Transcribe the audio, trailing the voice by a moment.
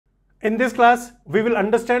In this class, we will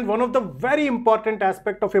understand one of the very important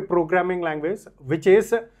aspect of a programming language, which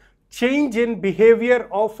is change in behavior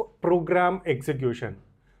of program execution.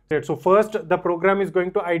 So first, the program is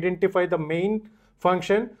going to identify the main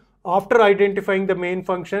function. After identifying the main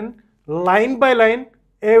function, line by line,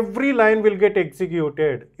 every line will get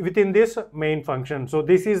executed within this main function. So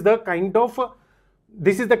this is the kind of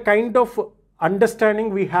understanding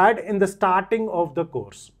we had in the starting of the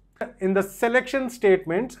course. In the selection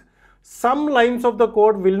statements, some lines of the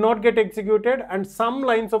code will not get executed and some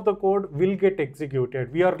lines of the code will get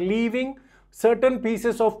executed. We are leaving certain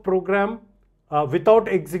pieces of program without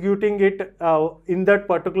executing it in that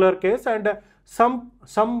particular case, and some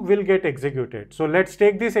will get executed. So let's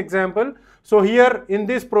take this example. So here in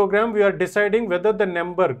this program, we are deciding whether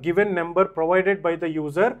the given number provided by the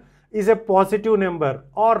user is a positive number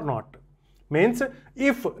or not. Means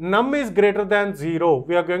if num is greater than 0,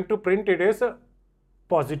 we are going to print it as a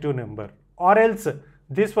positive number, or else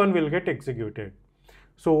this one will get executed.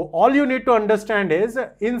 So all you need to understand is,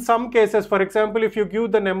 in some cases, for example, if you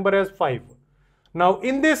give the number as 5, now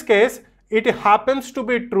in this case it happens to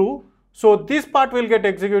be true, so this part will get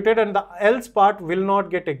executed and the else part will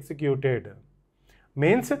not get executed.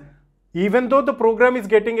 Means even though the program is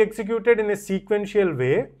getting executed in a sequential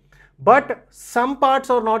way, but some parts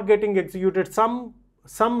are not getting executed, some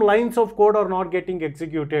lines of code are not getting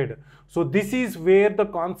executed. So this is where the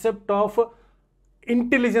concept of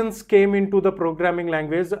intelligence came into the programming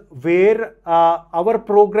language, where our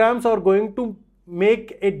programs are going to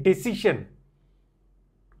make a decision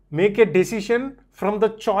from the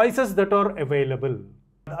choices that are available.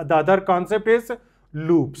 The other concept is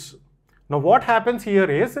loops. Now what happens here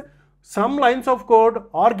is, some lines of code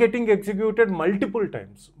are getting executed multiple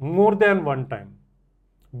times, more than one time,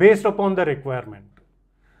 based upon the requirement.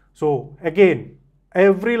 So again,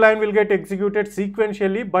 every line will get executed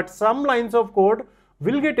sequentially, but some lines of code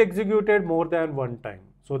will get executed more than one time.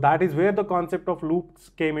 So that is where the concept of loops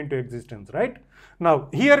came into existence, right? Now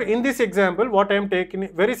here in this example, what I am taking,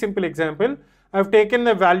 very simple example, I have taken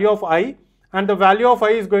the value of I, and the value of I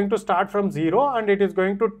is going to start from 0 and it is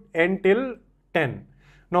going to end till 10.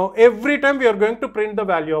 Now every time we are going to print the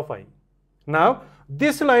value of I. Now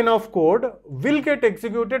this line of code will get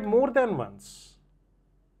executed more than once.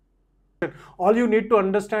 All you need to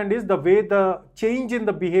understand is the way the change in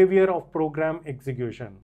the behavior of program execution.